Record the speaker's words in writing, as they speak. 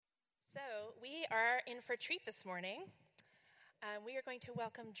we are in for a treat this morning. We are going to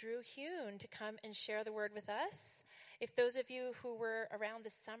welcome Drew Hune to come and share the word with us. If those of you who were around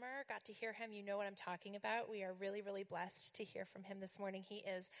this summer got to hear him, you know what I'm talking about. We are really, really blessed to hear from him this morning. He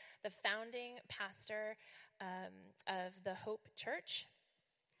is the founding pastor of the Hope Church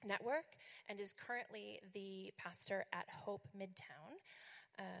Network and is currently the pastor at Hope Midtown,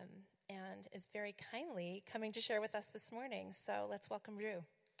 and is very kindly coming to share with us this morning. So let's welcome Drew.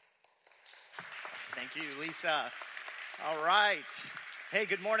 Thank you, Lisa. All right. Hey,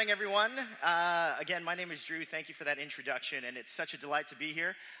 good morning, everyone. Again, my name is Drew. Thank you for that introduction, and it's such a delight to be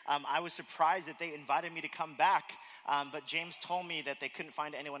here. I was surprised that they invited me to come back, but James told me that they couldn't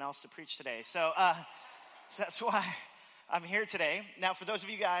find anyone else to preach today. So that's why I'm here today. Now, for those of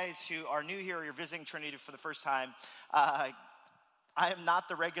you guys who are new here or you're visiting Trinity for the first time, I am not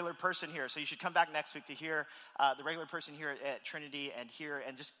the regular person here, so you should come back next week to hear the regular person here at Trinity and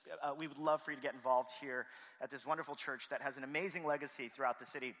just we would love for you to get involved here at this wonderful church that has an amazing legacy throughout the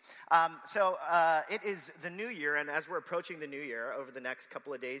city. So it is the new year, and as we're approaching the new year over the next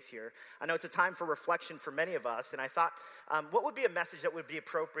couple of days here, I know it's a time for reflection for many of us, and I thought what would be a message that would be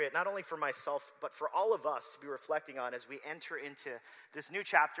appropriate not only for myself, but for all of us to be reflecting on as we enter into this new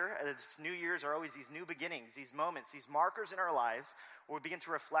chapter. This New Year's are always these new beginnings, these moments, these markers in our lives where we begin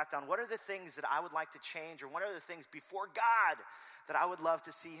to reflect on what are the things that I would like to change, or what are the things before God that I would love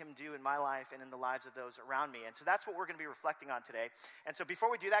to see him do in my life and in the lives of those around me. And so that's what we're going to be reflecting on today. And so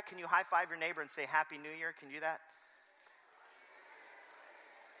before we do that, can you high five your neighbor and say Happy New Year? Can you do that?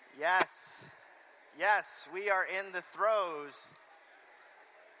 Yes, we are in the throes.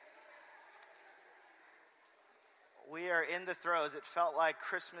 We are in the throes. It felt like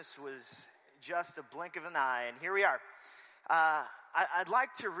Christmas was just a blink of an eye, and here we are. I'd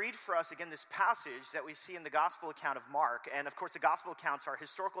like to read for us again this passage that we see in the gospel account of Mark. And of course, the gospel accounts are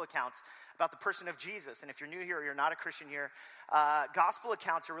historical accounts about the person of Jesus. And if you're new here or you're not a Christian here, gospel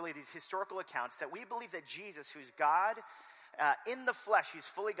accounts are really these historical accounts that we believe that Jesus, who's God in the flesh, he's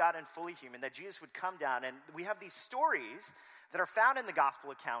fully God and fully human, that Jesus would come down. And we have these stories that are found in the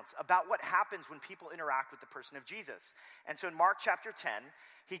gospel accounts about what happens when people interact with the person of Jesus. And so in Mark chapter 10,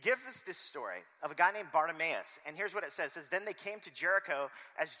 he gives us this story of a guy named Bartimaeus. And here's what it says. It says, then they came to Jericho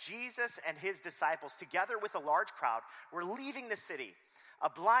as Jesus and his disciples, together with a large crowd, were leaving the city. A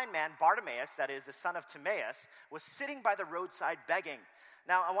blind man, Bartimaeus, that is the son of Timaeus, was sitting by the roadside begging.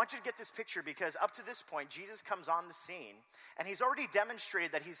 Now, I want you to get this picture because up to this point, Jesus comes on the scene, and he's already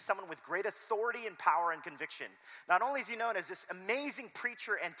demonstrated that he's someone with great authority and power and conviction. Not only is he known as this amazing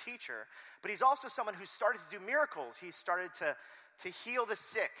preacher and teacher, but he's also someone who started to do miracles. He started to heal the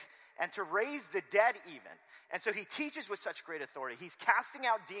sick and to raise the dead even. And so he teaches with such great authority. He's casting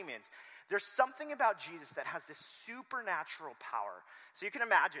out demons. There's something about Jesus that has this supernatural power. So you can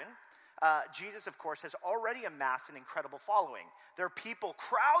imagine, Jesus, of course, has already amassed an incredible following. There are people,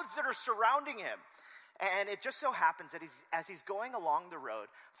 crowds that are surrounding him. And it just so happens that as he's going along the road,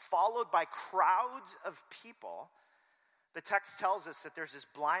 followed by crowds of people, the text tells us that there's this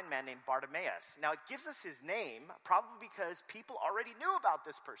blind man named Bartimaeus. Now, it gives us his name probably because people already knew about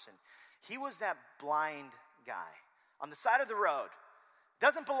this person. He was that blind guy on the side of the road.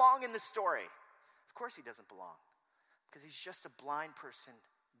 Doesn't belong in the story. Of course he doesn't belong, because he's just a blind person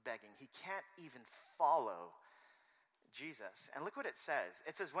begging. He can't even follow Jesus. And look what it says.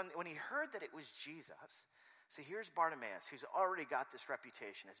 It says when he heard that it was Jesus, so here's Bartimaeus, who's already got this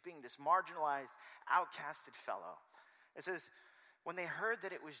reputation as being this marginalized, outcasted fellow. It says, when they heard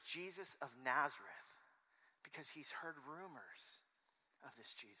that it was Jesus of Nazareth, because he's heard rumors of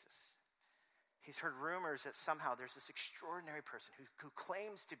this Jesus. He's heard rumors that somehow there's this extraordinary person who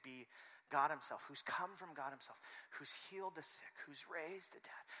claims to be God himself, who's come from God himself, who's healed the sick, who's raised the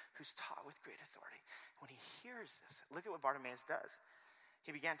dead, who's taught with great authority. When he hears this, look at what Bartimaeus does.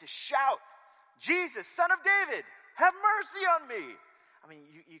 He began to shout, Jesus, son of David, have mercy on me. I mean,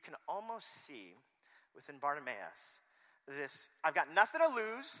 you can almost see within Bartimaeus this, I've got nothing to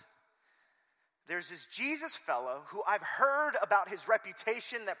lose. There's this Jesus fellow who I've heard about his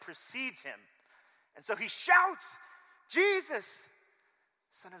reputation that precedes him. And so he shouts, Jesus,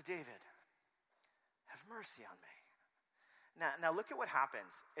 son of David, have mercy on me. Now look at what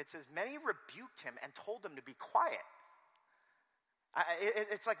happens. It says, many rebuked him and told him to be quiet.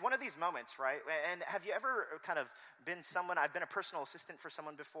 It's like one of these moments, right? And have you ever kind of been someone, I've been a personal assistant for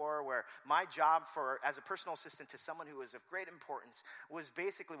someone before, where my job as a personal assistant to someone who was of great importance was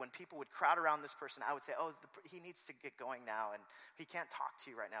basically when people would crowd around this person, I would say, oh, he needs to get going now, and he can't talk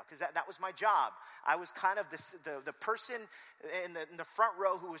to you right now, because that was my job. I was kind of the person in the front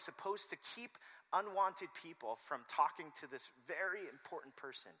row who was supposed to keep unwanted people from talking to this very important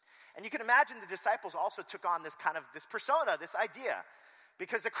person. And you can imagine the disciples also took on this persona, this idea,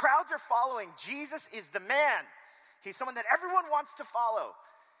 because the crowds are following. Jesus is the man. He's someone that everyone wants to follow.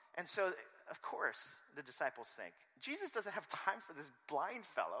 And so, of course, the disciples think, Jesus doesn't have time for this blind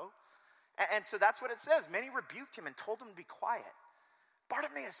fellow. And so that's what it says. Many rebuked him and told him to be quiet.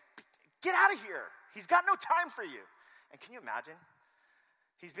 Bartimaeus, get out of here. He's got no time for you. And can you imagine?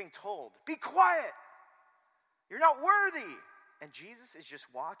 He's being told, be quiet. You're not worthy. And Jesus is just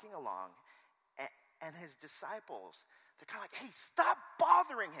walking along, and his disciples, they're kind of like, hey, stop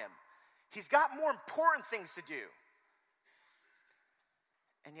bothering him. He's got more important things to do.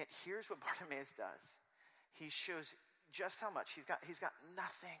 And yet here's what Bartimaeus does. He shows just how much he's got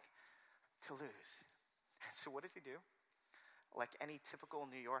nothing to lose. And so what does he do? Like any typical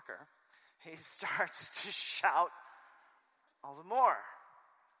New Yorker, he starts to shout all the more.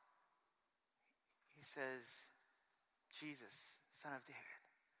 He says, Jesus, Son of David,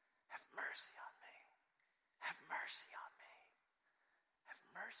 have mercy on me. Have mercy on me. Have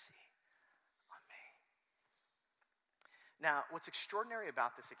mercy on me. Now, what's extraordinary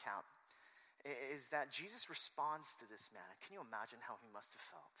about this account is that Jesus responds to this man. Can you imagine how he must have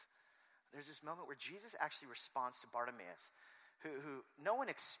felt? There's this moment where Jesus actually responds to Bartimaeus, who no one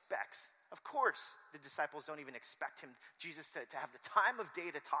expects. Of course, the disciples don't even expect Jesus to have the time of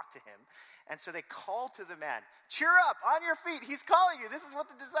day to talk to him. And so they call to the man, cheer up, on your feet, he's calling you. This is what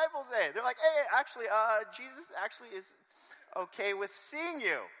the disciples say. They're like, hey, actually, Jesus actually is okay with seeing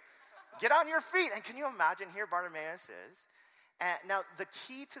you. Get on your feet. And can you imagine here Bartimaeus is? And now, the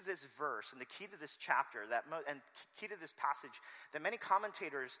key to this verse and the key to this chapter and key to this passage that many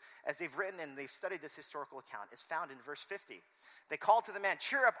commentators, as they've written and they've studied this historical account, is found in verse 50. They call to the man,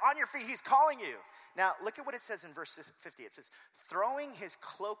 cheer up, on your feet, he's calling you. Now, look at what it says in verse 50. It says, throwing his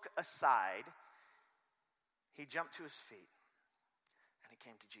cloak aside, he jumped to his feet and he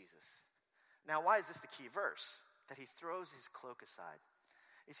came to Jesus. Now, why is this the key verse? That he throws his cloak aside.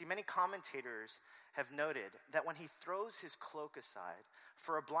 You see, many commentators have noted that when he throws his cloak aside,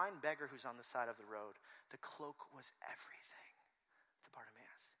 for a blind beggar who's on the side of the road, the cloak was everything to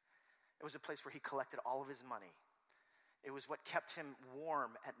Bartimaeus. It was a place where he collected all of his money. It was what kept him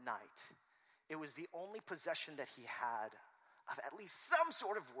warm at night. It was the only possession that he had of at least some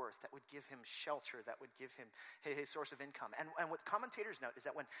sort of worth that would give him shelter, that would give him his source of income. And what commentators note is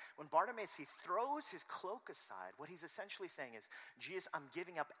that when Bartimaeus, he throws his cloak aside, what he's essentially saying is, Jesus, I'm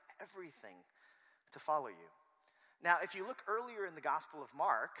giving up everything to follow you. Now, if you look earlier in the Gospel of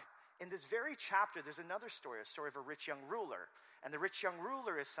Mark, in this very chapter, there's another story, a story of a rich young ruler. And the rich young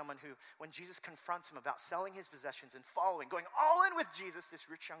ruler is someone who, when Jesus confronts him about selling his possessions and following, going all in with Jesus, this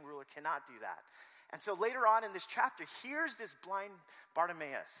rich young ruler cannot do that. And so later on in this chapter, here's this blind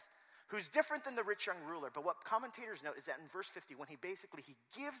Bartimaeus, who's different than the rich young ruler. But what commentators note is that in verse 50, when he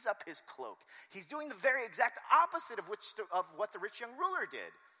gives up his cloak, he's doing the very exact opposite of what the rich young ruler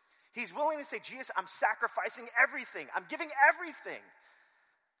did. He's willing to say, Jesus, I'm sacrificing everything. I'm giving everything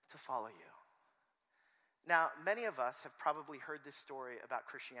to follow you. Now, many of us have probably heard this story about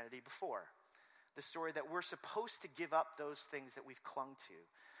Christianity before. The story that we're supposed to give up those things that we've clung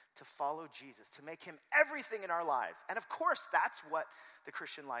to follow Jesus, to make him everything in our lives. And of course, that's what the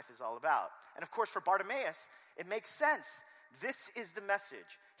Christian life is all about. And of course, for Bartimaeus, it makes sense. This is the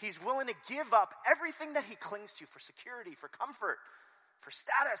message. He's willing to give up everything that he clings to for security, for comfort, for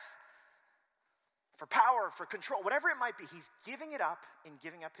status, for power, for control, whatever it might be. He's giving it up in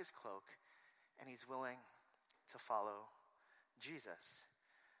giving up his cloak, and he's willing to follow Jesus.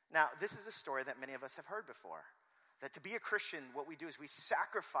 Now, this is a story that many of us have heard before. That to be a Christian, what we do is we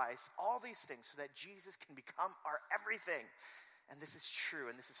sacrifice all these things so that Jesus can become our everything. And this is true,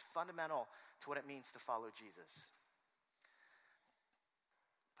 and this is fundamental to what it means to follow Jesus.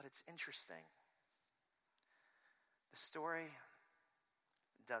 But it's interesting. The story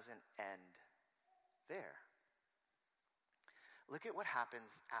doesn't end there. Look at what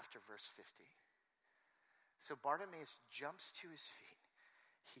happens after verse 50. So Bartimaeus jumps to his feet.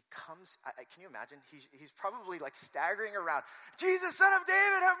 He comes, can you imagine? He's probably like staggering around. Jesus, Son of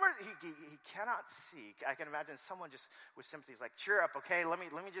David, have mercy. He cannot see. I can imagine someone just with sympathy is like, cheer up, okay? Let me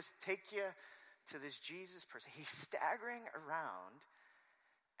just take you to this Jesus person. He's staggering around,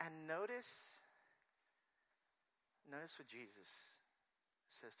 and notice what Jesus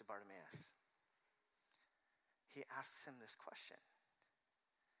says to Bartimaeus. He asks him this question.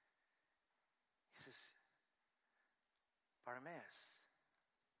 He says, Bartimaeus,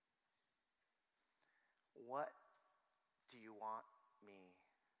 what do you want me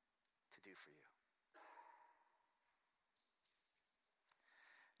to do for you?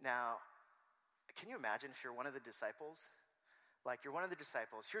 Now, can you imagine if you're one of the disciples? Like, you're one of the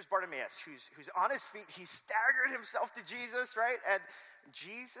disciples. Here's Bartimaeus, who's on his feet. He staggered himself to Jesus, right? And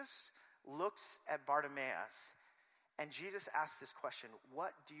Jesus looks at Bartimaeus, and Jesus asks this question,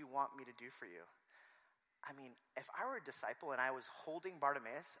 what do you want me to do for you? I mean, if I were a disciple and I was holding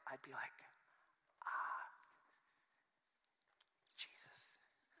Bartimaeus, I'd be like, Jesus,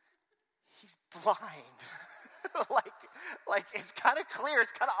 he's blind. like it's kind of clear,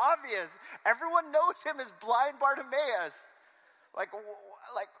 it's kind of obvious. Everyone knows him as blind Bartimaeus.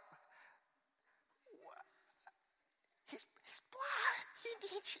 He's blind. He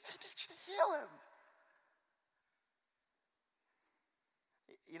needs you to heal him.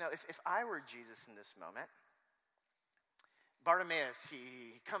 You know, if I were Jesus in this moment, Bartimaeus,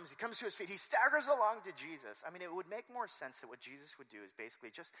 he comes to his feet. He staggers along to Jesus. I mean, it would make more sense that what Jesus would do is basically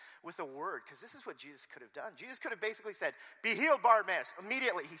just with a word, because this is what Jesus could have done. Jesus could have basically said, be healed, Bartimaeus.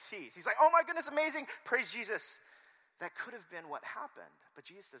 Immediately he sees. He's like, oh my goodness, amazing. Praise Jesus. That could have been what happened, but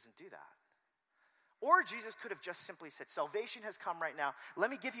Jesus doesn't do that. Or Jesus could have just simply said, salvation has come right now.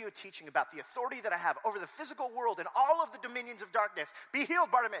 Let me give you a teaching about the authority that I have over the physical world and all of the dominions of darkness. Be healed,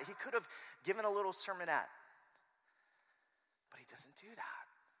 Bartimaeus. He could have given a little sermonette. But he doesn't do that.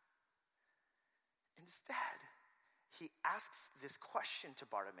 Instead, he asks this question to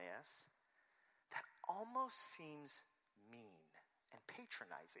Bartimaeus that almost seems mean and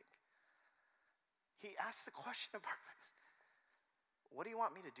patronizing. He asks the question of Bartimaeus, what do you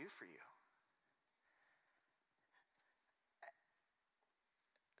want me to do for you?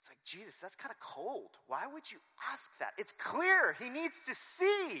 It's like, Jesus, that's kind of cold. Why would you ask that? It's clear. He needs to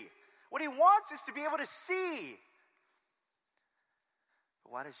see. What he wants is to be able to see.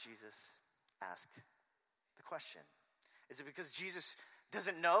 But why does Jesus ask the question? Is it because Jesus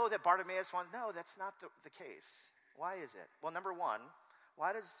doesn't know that Bartimaeus wants? No, that's not the case. Why is it? Well, number one,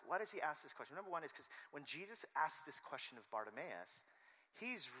 why does he ask this question? Number one is because when Jesus asks this question of Bartimaeus,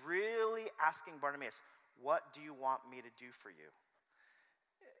 he's really asking Bartimaeus, what do you want me to do for you?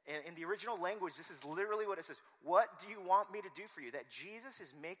 In the original language, this is literally what it says. What do you want me to do for you? That Jesus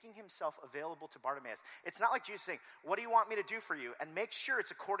is making himself available to Bartimaeus. It's not like Jesus saying, what do you want me to do for you? And make sure it's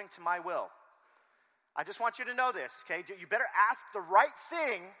according to my will. I just want you to know this, okay? You better ask the right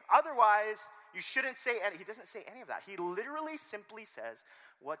thing. Otherwise, you shouldn't say any. He doesn't say any of that. He literally simply says,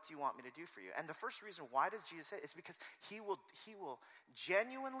 what do you want me to do for you? And the first reason why does Jesus say it is because he will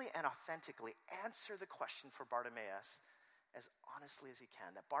genuinely and authentically answer the question for Bartimaeus as honestly as he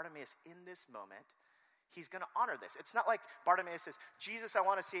can. That Bartimaeus, in this moment, he's going to honor this. It's not like Bartimaeus says, Jesus, I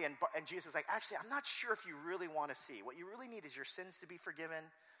want to see. And Jesus is like, actually, I'm not sure if you really want to see. What you really need is your sins to be forgiven.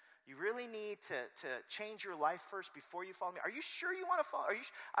 You really need to change your life first before you follow me. Are you sure you want to follow?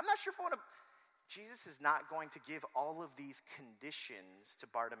 I'm not sure if I want to. Jesus is not going to give all of these conditions to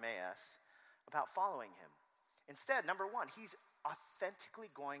Bartimaeus about following him. Instead, number one, he's authentically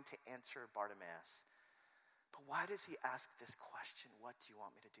going to answer Bartimaeus. But why does he ask this question? What do you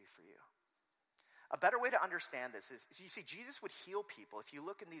want me to do for you? A better way to understand this is, you see, Jesus would heal people. If you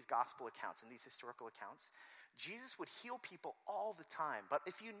look in these gospel accounts, in these historical accounts, Jesus would heal people all the time. But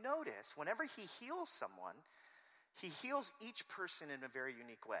if you notice, whenever he heals someone, he heals each person in a very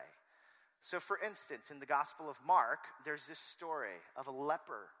unique way. So for instance, in the Gospel of Mark, there's this story of a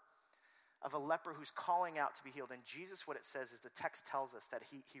leper who's calling out to be healed. And Jesus, what it says is, the text tells us that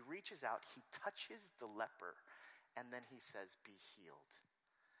he reaches out, he touches the leper, and then he says, be healed.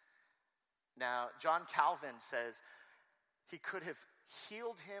 Now, John Calvin says he could have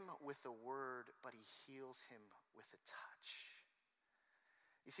healed him with a word, but he heals him with a touch.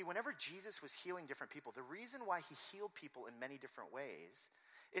 You see, whenever Jesus was healing different people, the reason why he healed people in many different ways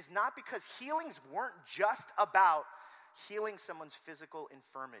is not because healings weren't just about healing someone's physical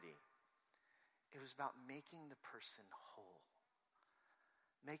infirmity. It was about making the person whole,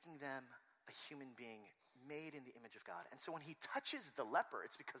 making them a human being made in the image of God. And so when he touches the leper,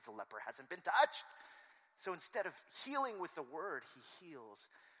 it's because the leper hasn't been touched. So instead of healing with the word, he heals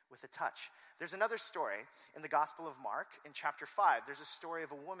with a touch. There's another story in the Gospel of Mark in chapter 5. There's a story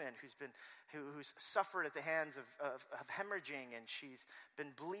of a woman who's suffered at the hands of hemorrhaging, and she's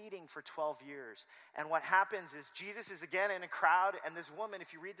been bleeding for 12 years. And what happens is Jesus is again in a crowd, and this woman,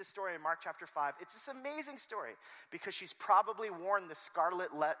 if you read the story in Mark chapter 5, it's this amazing story because she's probably worn the scarlet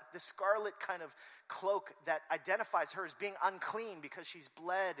kind of cloak that identifies her as being unclean because she's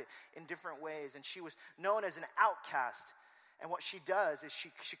bled in different ways, and she was known as an outcast. And what she does is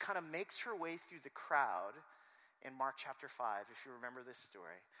she kind of makes her way through the crowd in Mark chapter 5, if you remember this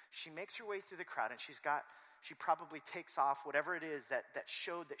story. She makes her way through the crowd, and she probably takes off whatever it is that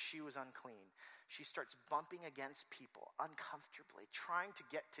showed that she was unclean. she starts bumping against people uncomfortably, trying to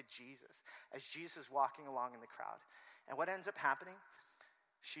get to Jesus as Jesus is walking along in the crowd. And what ends up happening?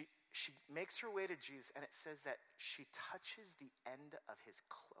 She makes her way to Jesus, and it says that she touches the end of his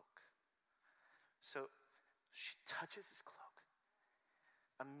cloak. So she touches his cloak.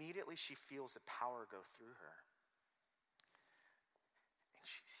 Immediately she feels the power go through her. And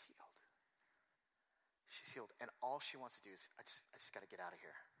she's healed. She's healed. And all she wants to do is, I just got to get out of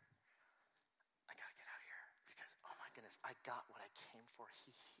here. I got to get out of here. Because, oh my goodness, I got what I came for. He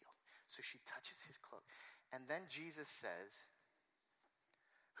healed. So she touches his cloak. And then Jesus says,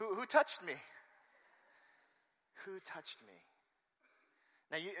 Who touched me? Who touched me?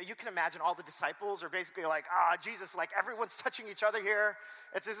 Now, you can imagine all the disciples are basically like, Jesus, like everyone's touching each other here.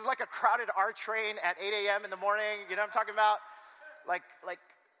 This is like a crowded R train at 8 a.m. in the morning. You know what I'm talking about? Like,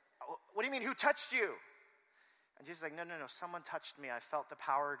 what do you mean, who touched you? And Jesus is like, no, someone touched me. I felt the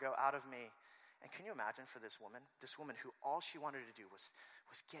power go out of me. And can you imagine for this woman who all she wanted to do was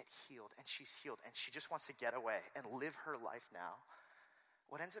get healed, and she's healed, and she just wants to get away and live her life now.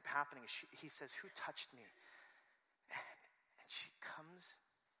 What ends up happening is he says, who touched me? And she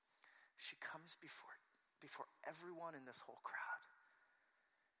comes before everyone in this whole crowd.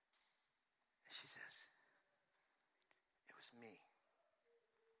 And she says, it was me.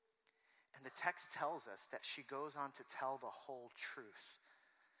 And the text tells us that she goes on to tell the whole truth.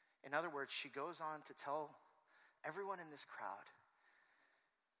 In other words, she goes on to tell everyone in this crowd,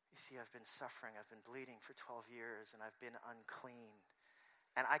 you see, I've been suffering, I've been bleeding for 12 years, and I've been unclean.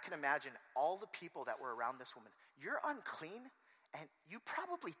 And I can imagine all the people that were around this woman. You're unclean, and you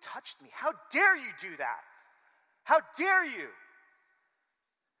probably touched me. How dare you do that? How dare you?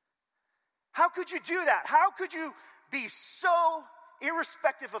 How could you do that? How could you be so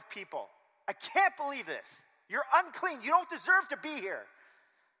irrespective of people? I can't believe this. You're unclean. You don't deserve to be here.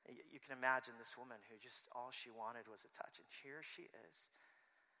 You can imagine this woman who just all she wanted was a touch. And here she is,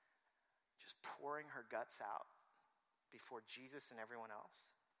 just pouring her guts out before Jesus and everyone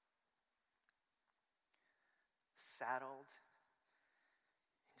else. Saddled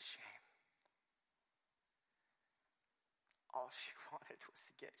in shame. All she wanted was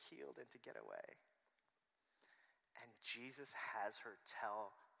to get healed and to get away. And Jesus has her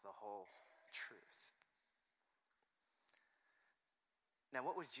tell the whole truth. Now,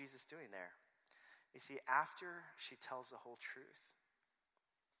 what was Jesus doing there? You see, after she tells the whole truth,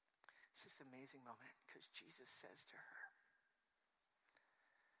 it's this amazing moment because Jesus says to her,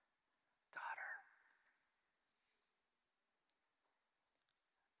 daughter,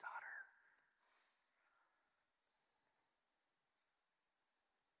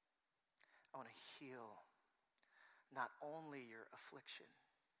 I want to heal not only your affliction,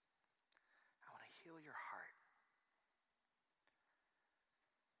 I want to heal your heart.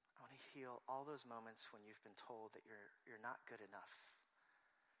 I want to heal all those moments when you've been told that you're not good enough,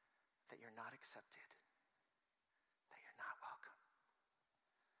 that you're not accepted, that you're not welcome.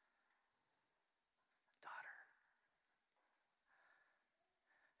 Daughter.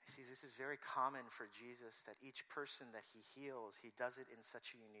 You see, this is very common for Jesus, that each person that he heals, he does it in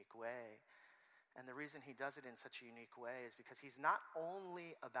such a unique way. And the reason he does it in such a unique way is because he's not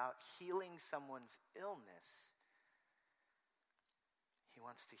only about healing someone's illness, he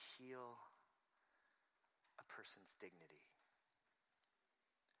wants to heal a person's dignity.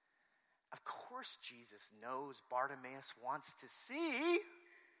 Of course Jesus knows Bartimaeus wants to see.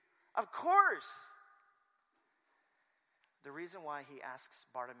 Of course. The reason why he asks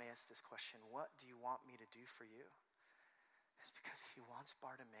Bartimaeus this question, what do you want me to do for you? Is because he wants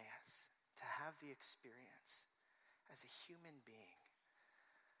Bartimaeus to have the experience as a human being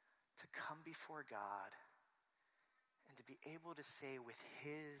to come before God and to be able to say with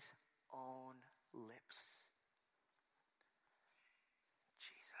his own lips,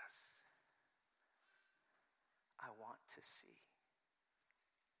 Jesus, I want to see.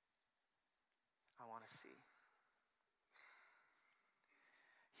 I want to see.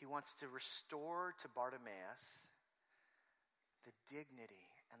 He wants to restore to Bartimaeus the dignity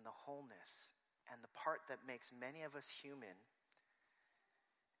and the wholeness. And the part that makes many of us human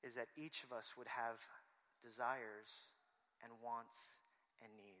is that each of us would have desires and wants and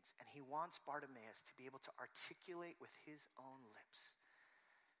needs. And he wants Bartimaeus to be able to articulate with his own lips,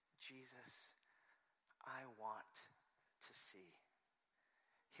 Jesus, I want to see.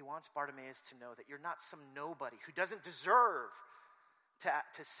 He wants Bartimaeus to know that you're not some nobody who doesn't deserve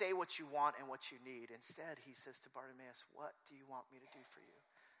to say what you want and what you need. Instead, he says to Bartimaeus, what do you want me to do for you?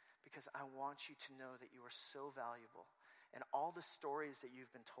 Because I want you to know that you are so valuable. And all the stories that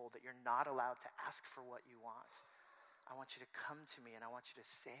you've been told that you're not allowed to ask for what you want, I want you to come to me and I want you to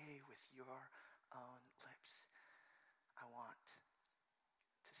say with your own lips. I want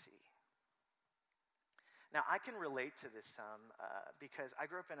to see. Now, I can relate to this some because I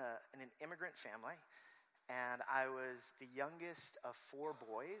grew up in an immigrant family, and I was the youngest of 4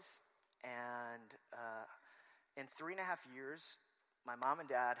 boys. And in 3.5 years, my mom and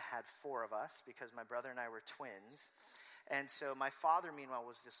dad had 4 of us because my brother and I were twins. And so my father, meanwhile,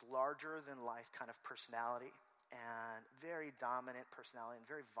 was this larger-than-life kind of personality, and very dominant personality, and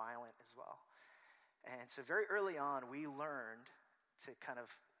very violent as well. And so very early on, we learned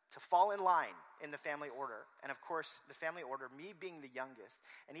to fall in line in the family order. And of course, the family order, me being the youngest,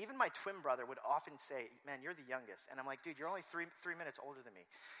 and even my twin brother would often say, man, you're the youngest. And I'm like, dude, you're only three minutes older than me.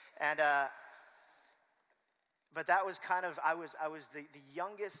 And but that was I was the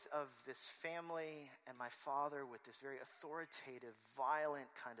youngest of this family, and my father with this very authoritative,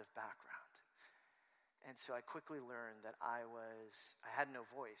 violent kind of background. And so I quickly learned that I had no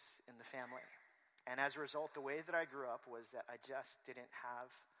voice in the family. And as a result, the way that I grew up was that I just didn't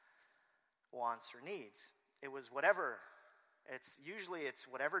have wants or needs. It was whatever. It's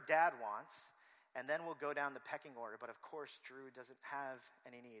whatever dad wants, and then we'll go down the pecking order. But of course, Drew doesn't have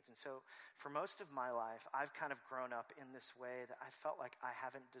any needs. And so for most of my life, I've kind of grown up in this way that I felt like I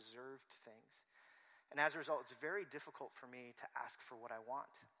haven't deserved things. And as a result, it's very difficult for me to ask for what I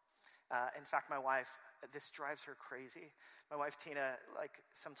want. In fact, my wife, this drives her crazy. My wife, Tina,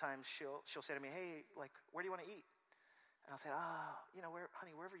 sometimes she'll say to me, hey, where do you want to eat? And I'll say,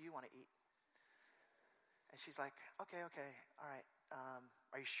 honey, wherever you want to eat. And she's like, okay, all right.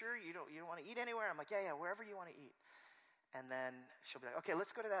 Are you sure you don't want to eat anywhere? I'm like, yeah, wherever you want to eat. And then she'll be like, okay,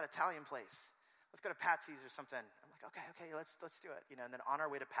 let's go to that Italian place. Let's go to Patsy's or something. I'm like, okay, let's do it. And then on our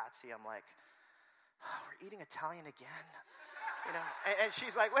way to Patsy, I'm like, we're eating Italian again. And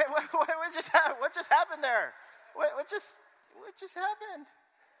she's like, wait, what just happened there? What just happened?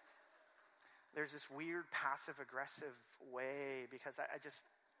 There's this weird passive-aggressive way because I just,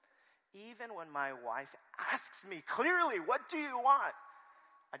 even when my wife asks me clearly, what do you want?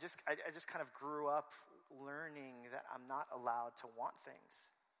 I just kind of grew up learning that I'm not allowed to want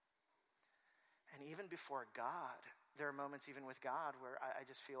things. And even before God, there are moments even with God where I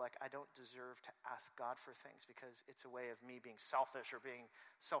just feel like I don't deserve to ask God for things because it's a way of me being selfish or being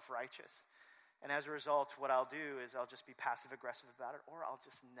self-righteous. And as a result, what I'll do is I'll just be passive-aggressive about it, or I'll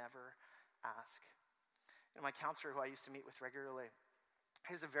just never ask. My counselor, who I used to meet with regularly,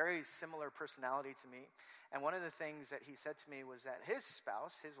 he has a very similar personality to me. And one of the things that he said to me was that his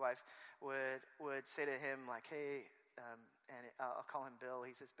spouse, his wife, would say to him, like, hey, and I'll call him Bill.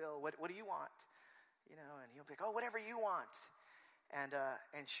 He says, Bill, what do you want? And he'll be like, oh, whatever you want. And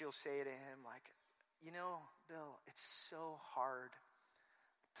she'll say to him, like, Bill, it's so hard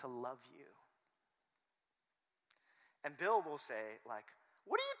to love you. And Bill will say, like,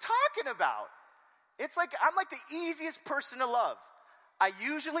 what are you talking about? It's like, I'm like the easiest person to love. I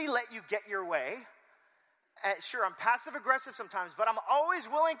usually let you get your way. Sure, I'm passive-aggressive sometimes, but I'm always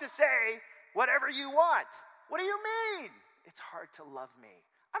willing to say whatever you want. What do you mean? It's hard to love me.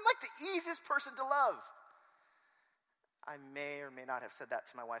 I'm like the easiest person to love. I may or may not have said that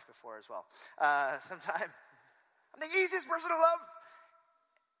to my wife before as well. Sometime. I'm the easiest person to love.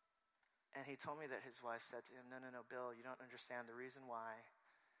 And he told me that his wife said to him, no, Bill, you don't understand. The reason why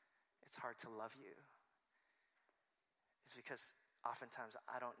it's hard to love you is because oftentimes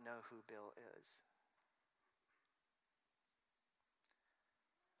I don't know who Bill is.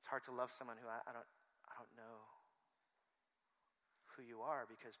 It's hard to love someone who I don't know who you are,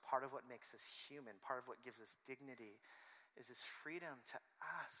 because part of what makes us human, part of what gives us dignity, is this freedom to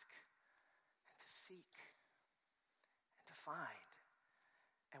ask and to seek and to find.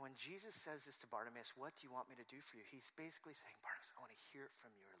 And when Jesus says this to Bartimaeus, what do you want me to do for you? He's basically saying, Bartimaeus, I want to hear it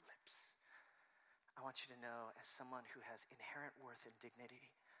from your lips. I want you to know, as someone who has inherent worth and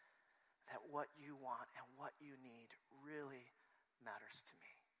dignity, that what you want and what you need really matters to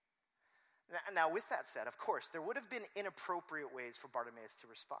me. Now, with that said, of course, there would have been inappropriate ways for Bartimaeus to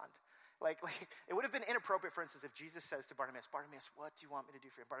respond. Like it would have been inappropriate, for instance, if Jesus says to Bartimaeus, what do you want me to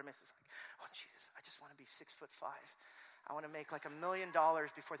do for you? Bartimaeus is like, oh, Jesus, I just want to be 6'5". I want to make like $1 million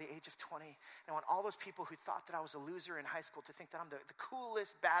before the age of 20. And I want all those people who thought that I was a loser in high school to think that I'm the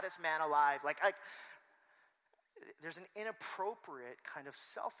coolest, baddest man alive. There's an inappropriate kind of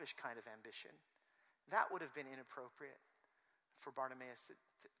selfish kind of ambition. That would have been inappropriate for Bartimaeus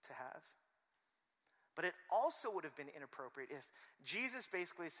to have. But it also would have been inappropriate if Jesus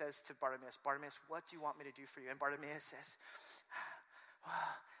basically says to Bartimaeus, what do you want me to do for you? And Bartimaeus says,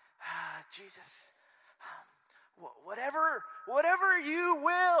 Jesus, whatever you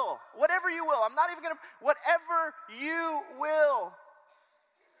will. I'm not even going to, whatever you will.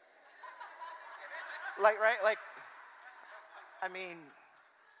 Right? I mean,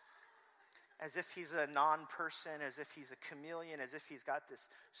 as if he's a non-person, as if he's a chameleon, as if he's got this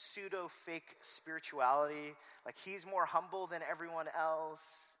pseudo-fake spirituality, like he's more humble than everyone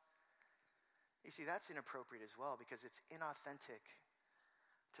else. You see, that's inappropriate as well because it's inauthentic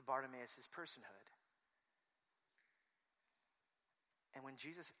to Bartimaeus' personhood. And when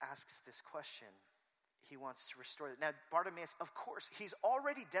Jesus asks this question, he wants to restore it. Now, Bartimaeus, of course, he's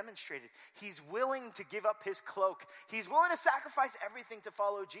already demonstrated. He's willing to give up his cloak. He's willing to sacrifice everything to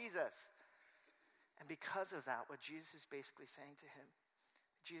follow Jesus. And because of that, what Jesus is basically saying to him,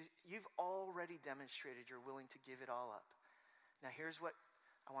 Jesus, you've already demonstrated you're willing to give it all up. Now, here's what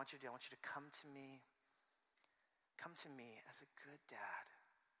I want you to do. I want you to come to me. Come to me as a good dad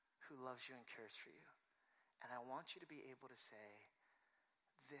who loves you and cares for you. And I want you to be able to say,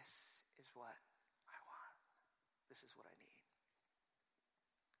 this is what I want. This is what I need.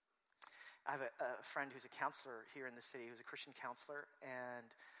 I have a friend who's a counselor here in the city, who's a Christian counselor, and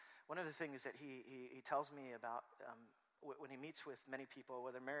one of the things that he tells me about when he meets with many people,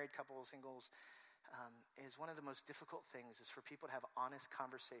 whether married couples, singles, is one of the most difficult things is for people to have honest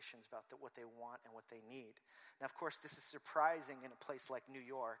conversations about what they want and what they need. Now, of course, this is surprising in a place like New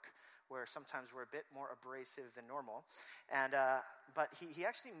York, where sometimes we're a bit more abrasive than normal. And but he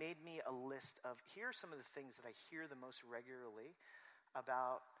actually made me a list of, here are some of the things that I hear the most regularly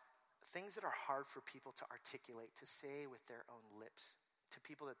about things that are hard for people to articulate, to say with their own lips, to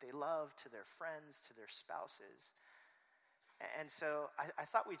people that they love, to their friends, to their spouses. And so I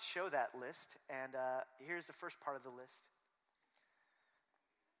thought we'd show that list, and here's the first part of the list.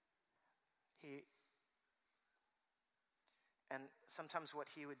 And sometimes what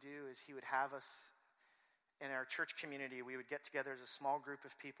he would do is he would have us in our church community, we would get together as a small group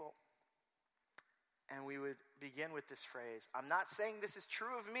of people, and we would begin with this phrase, I'm not saying this is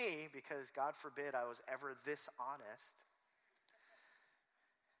true of me, because God forbid I was ever this honest.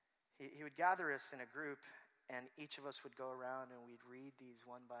 He would gather us in a group, and each of us would go around and we'd read these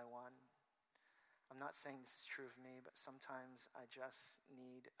one by one. I'm not saying this is true of me, but sometimes I just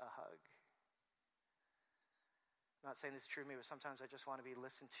need a hug. I'm not saying this is true of me, but sometimes I just want to be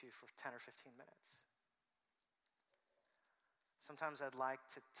listened to for 10 or 15 minutes. Sometimes I'd like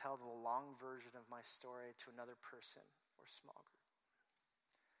to tell the long version of my story to another person or small group.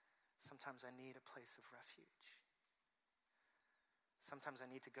 Sometimes I need a place of refuge. Sometimes I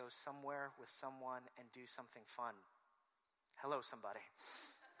need to go somewhere with someone and do something fun. Hello, somebody.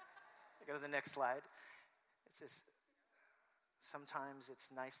 Go to the next slide. It says, sometimes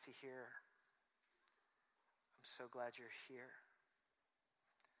it's nice to hear, I'm so glad you're here.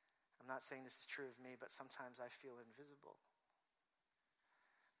 I'm not saying this is true of me, but sometimes I feel invisible.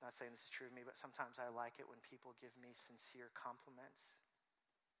 I'm not saying this is true of me, but sometimes I like it when people give me sincere compliments.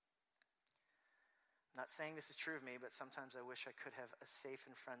 I'm not saying this is true of me, but sometimes I wish I could have a safe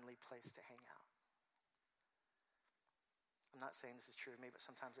and friendly place to hang out. I'm not saying this is true of me, but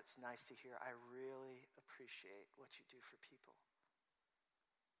sometimes it's nice to hear, I really appreciate what you do for people.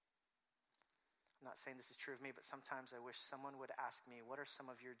 I'm not saying this is true of me, but sometimes I wish someone would ask me, what are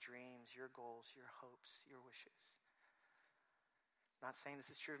some of your dreams, your goals, your hopes, your wishes? I'm not saying this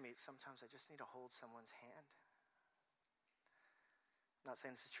is true of me, but sometimes I just need to hold someone's hand. I'm not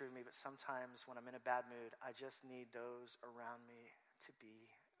saying this is true of me, but sometimes when I'm in a bad mood, I just need those around me to be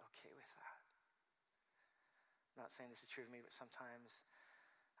okay with that. I'm not saying this is true of me, but sometimes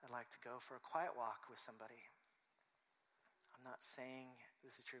I'd like to go for a quiet walk with somebody. I'm not saying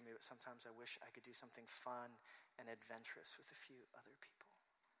this is true of me, but sometimes I wish I could do something fun and adventurous with a few other people.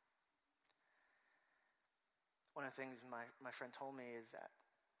 One of the things my friend told me is that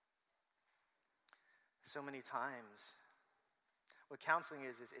so many times, what counseling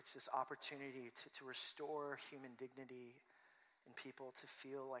is it's this opportunity to restore human dignity in people, to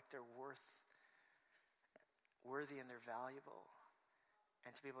feel like they're worthy and they're valuable,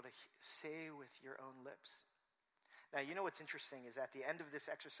 and to be able to say with your own lips. Now, you know what's interesting is at the end of this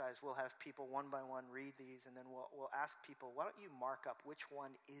exercise, we'll have people one by one read these, and then we'll ask people, why don't you mark up which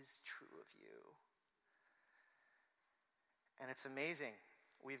one is true of you? And it's amazing.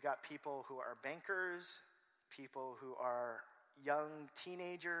 We've got people who are bankers, people who are young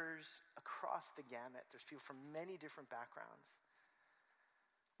teenagers, across the gamut. There's people from many different backgrounds,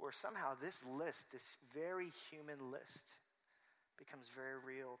 where somehow this list, this very human list, becomes very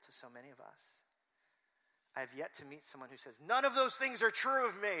real to so many of us. I have yet to meet someone who says, none of those things are true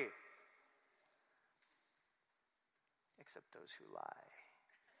of me. Except those who lie.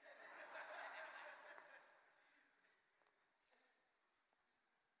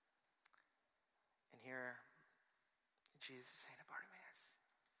 And here, Jesus is saying to Bartimaeus,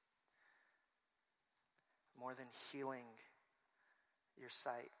 more than healing your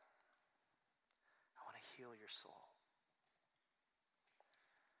sight, I want to heal your soul.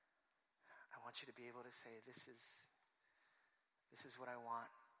 I want you to be able to say, this is what I want.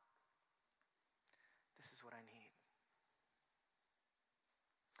 This is what I need.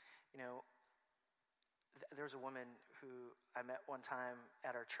 You know, there was a woman who I met one time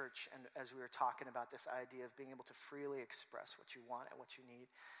at our church, and as we were talking about this idea of being able to freely express what you want and what you need,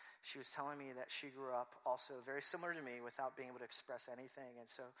 she was telling me that she grew up also very similar to me without being able to express anything. And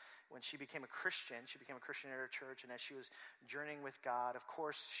so when she became a Christian at her church, and as she was journeying with God, of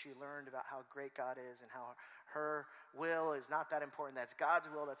course, she learned about how great God is and how her will is not that important. That's God's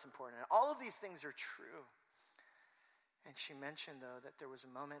will that's important. And all of these things are true. And she mentioned, though, that there was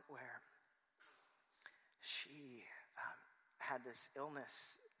a moment where she had this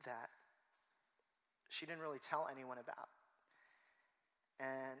illness that she didn't really tell anyone about.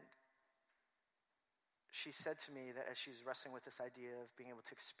 And she said to me that as she was wrestling with this idea of being able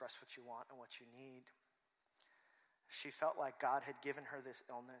to express what you want and what you need, she felt like God had given her this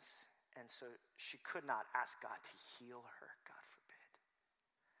illness, and so she could not ask God to heal her, God forbid.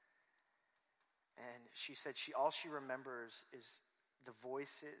 And she said all she remembers is the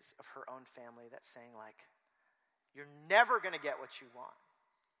voices of her own family that's saying, like, you're never going to get what you want.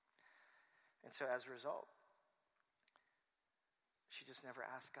 And so as a result, she just never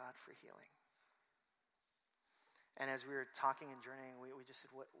asked God for healing. And as we were talking and journeying, we just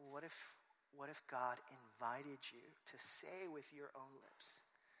said, what if God invited you to say with your own lips,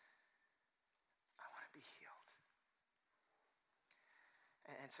 I want to be healed?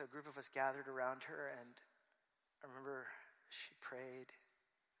 And so a group of us gathered around her, and I remember she prayed,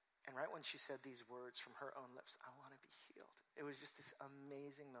 and right when she said these words from her own lips, I want to be healed, it was just this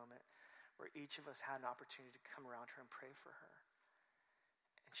amazing moment where each of us had an opportunity to come around her and pray for her.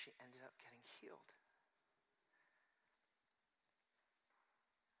 And she ended up getting healed.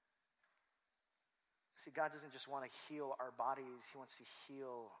 See, God doesn't just want to heal our bodies. He wants to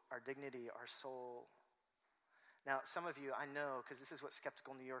heal our dignity, our soul. Now, some of you, I know, because this is what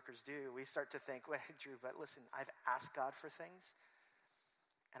skeptical New Yorkers do. We start to think, wait, Drew, but listen, I've asked God for things,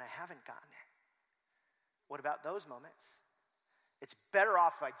 and I haven't gotten it. What about those moments? It's better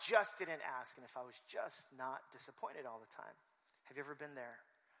off if I just didn't ask and if I was just not disappointed all the time. Have you ever been there?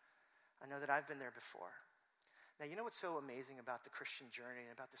 I know that I've been there before. Now, you know what's so amazing about the Christian journey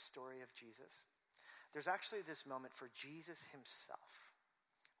and about the story of Jesus? There's actually this moment for Jesus himself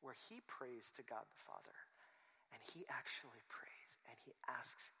where he prays to God the Father, and he actually prays, and he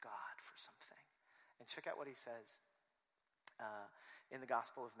asks God for something. And check out what he says in the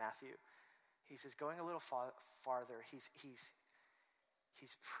Gospel of Matthew. He says, going a little farther, he's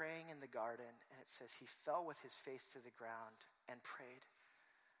praying in the garden, and it says he fell with his face to the ground and prayed,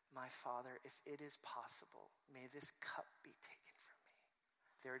 my Father, if it is possible, may this cup be taken from me.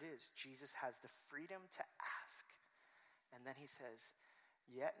 There it is. Jesus has the freedom to ask. And then he says,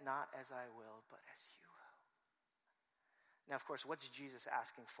 yet not as I will, but as you will. Now, of course, what's Jesus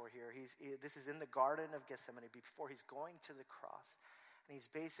asking for here? This is in the Garden of Gethsemane before he's going to the cross. And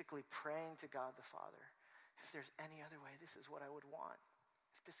he's basically praying to God the Father. If there's any other way, this is what I would want.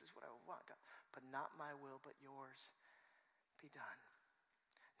 If this is what I would want, God. But not my will, but yours be done.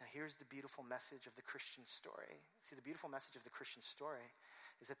 Now, here's the beautiful message of the Christian story. See, the beautiful message of the Christian story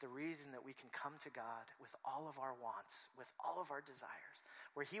is that the reason that we can come to God with all of our wants, with all of our desires,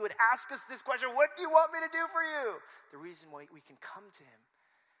 where he would ask us this question, what do you want me to do for you? The reason why we can come to him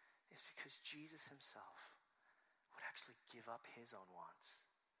is because Jesus himself would actually give up his own wants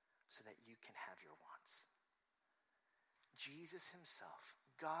so that you can have your wants. Jesus himself,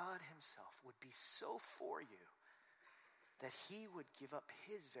 God himself, would be so for you that he would give up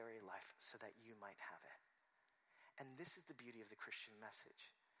his very life so that you might have it. And this is the beauty of the Christian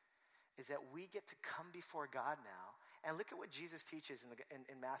message, is that we get to come before God now. And look at what Jesus teaches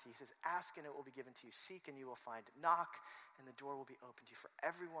in Matthew. He says, ask and it will be given to you. Seek and you will find. Knock and the door will be opened to you. For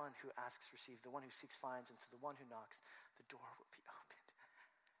everyone who asks receives. The one who seeks finds. And to the one who knocks, the door will be opened.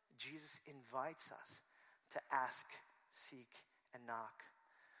 Jesus invites us to ask, seek, and knock.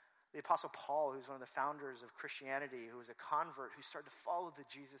 The Apostle Paul, who's one of the founders of Christianity, who was a convert, who started to follow the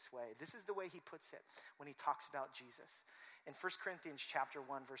Jesus way. This is the way he puts it when he talks about Jesus. In 1 Corinthians chapter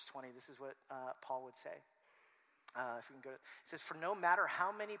 1, verse 20, this is what Paul would say. If we can go to, it says, for no matter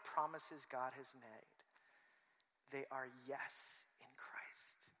how many promises God has made, they are yes in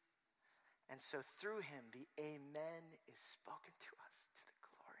Christ. And so through him, the amen is spoken to us to the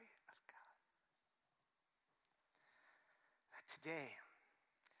glory of God. That today,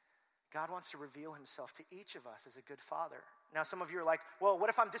 God wants to reveal himself to each of us as a good father. Now, some of you are like, well, what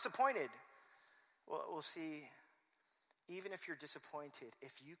if I'm disappointed? we'll see, even if you're disappointed,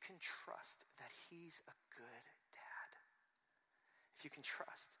 if you can trust that he's a good dad. If you can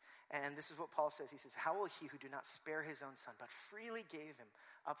trust. And this is what Paul says. He says, how will he who do not spare his own son, but freely gave him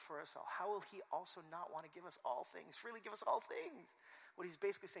up for us all, how will he also not want to give us all things? Freely give us all things. What he's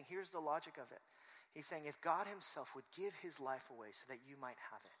basically saying, here's the logic of it. He's saying, if God himself would give his life away so that you might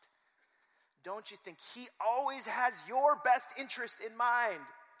have it, don't you think he always has your best interest in mind?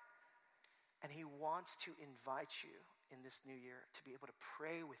 And he wants to invite you in this new year to be able to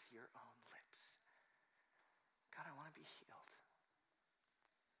pray with your own lips. God, I want to be healed.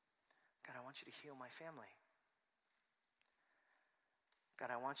 God, I want you to heal my family. God,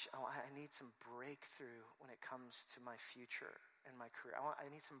 I need some breakthrough when it comes to my future and my career. I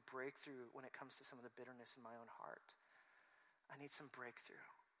need some breakthrough when it comes to some of the bitterness in my own heart. I need some breakthrough.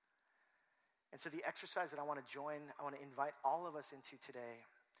 And so the exercise that I want to invite all of us into today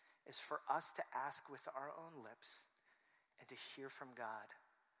is for us to ask with our own lips and to hear from God,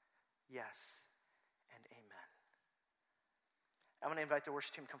 yes and amen. I'm going to invite the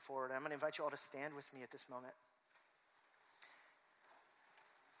worship team to come forward. I'm going to invite you all to stand with me at this moment.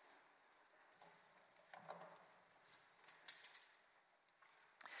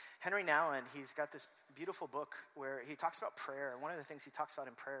 Henry Nouwen, he's got this beautiful book where he talks about prayer. And one of the things he talks about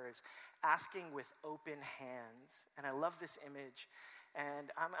in prayer is asking with open hands. And I love this image.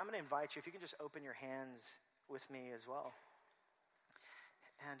 And I'm going to invite you, if you can just open your hands with me as well.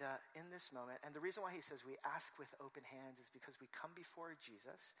 And in this moment, and the reason why he says we ask with open hands is because we come before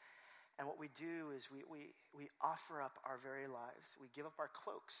Jesus, and what we do is we offer up our very lives. We give up our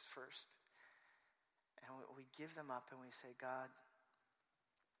cloaks first, and we give them up, and we say, God,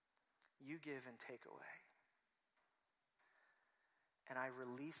 you give and take away. And I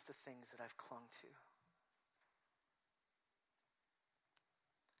release the things that I've clung to.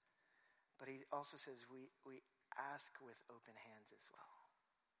 But he also says we ask with open hands as well.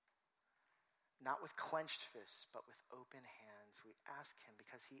 Not with clenched fists, but with open hands. We ask him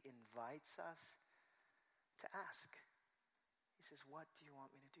because he invites us to ask. He says, what do you want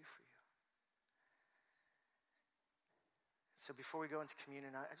me to do for you? So before we go into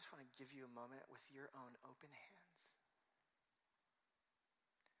communion, I just want to give you a moment with your own open hands.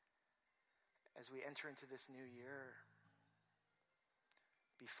 As we enter into this new year,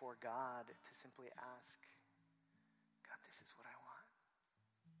 before God, to simply ask, God, this is what I want.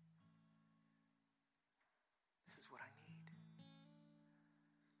 This is what I need.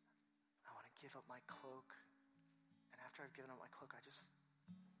 I want to give up my cloak. And after I've given up my cloak, I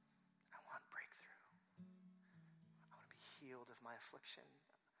want breakthrough. I want to be healed of my affliction.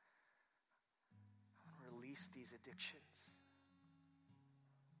 I want to release these addictions.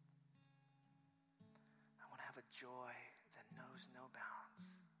 I want to have a joy that knows no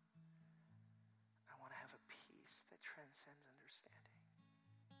bounds. I want to have a peace that transcends understanding.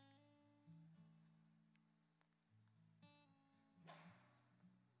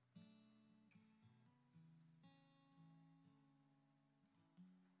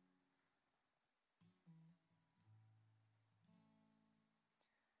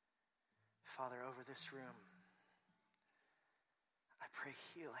 Father, over this room, I pray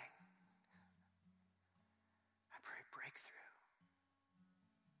healing. I pray breakthrough.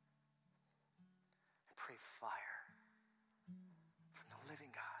 I pray fire from the living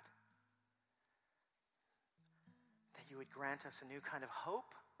God. That you would grant us a new kind of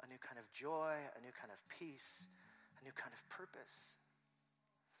hope, a new kind of joy, a new kind of peace, a new kind of purpose.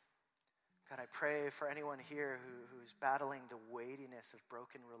 God, I pray for anyone here who's battling the weightiness of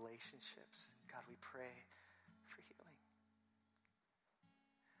broken relationships. God, we pray for healing.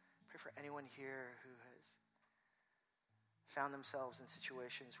 Pray for anyone here who has found themselves in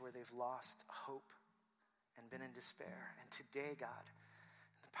situations where they've lost hope and been in despair. And today, God,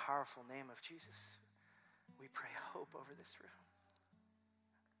 in the powerful name of Jesus, we pray hope over this room.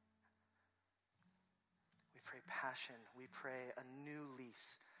 We pray passion. We pray a new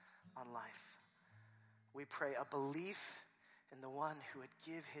lease on life. We pray a belief in the one who would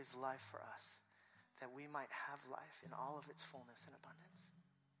give his life for us, that we might have life in all of its fullness and abundance.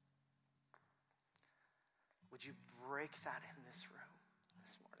 Would you break that in this room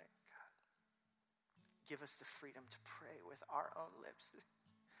this morning, God? Give us the freedom to pray with our own lips.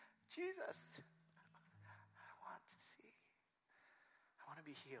 Jesus, I want to see. I want to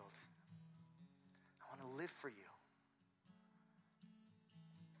be healed. I want to live for you.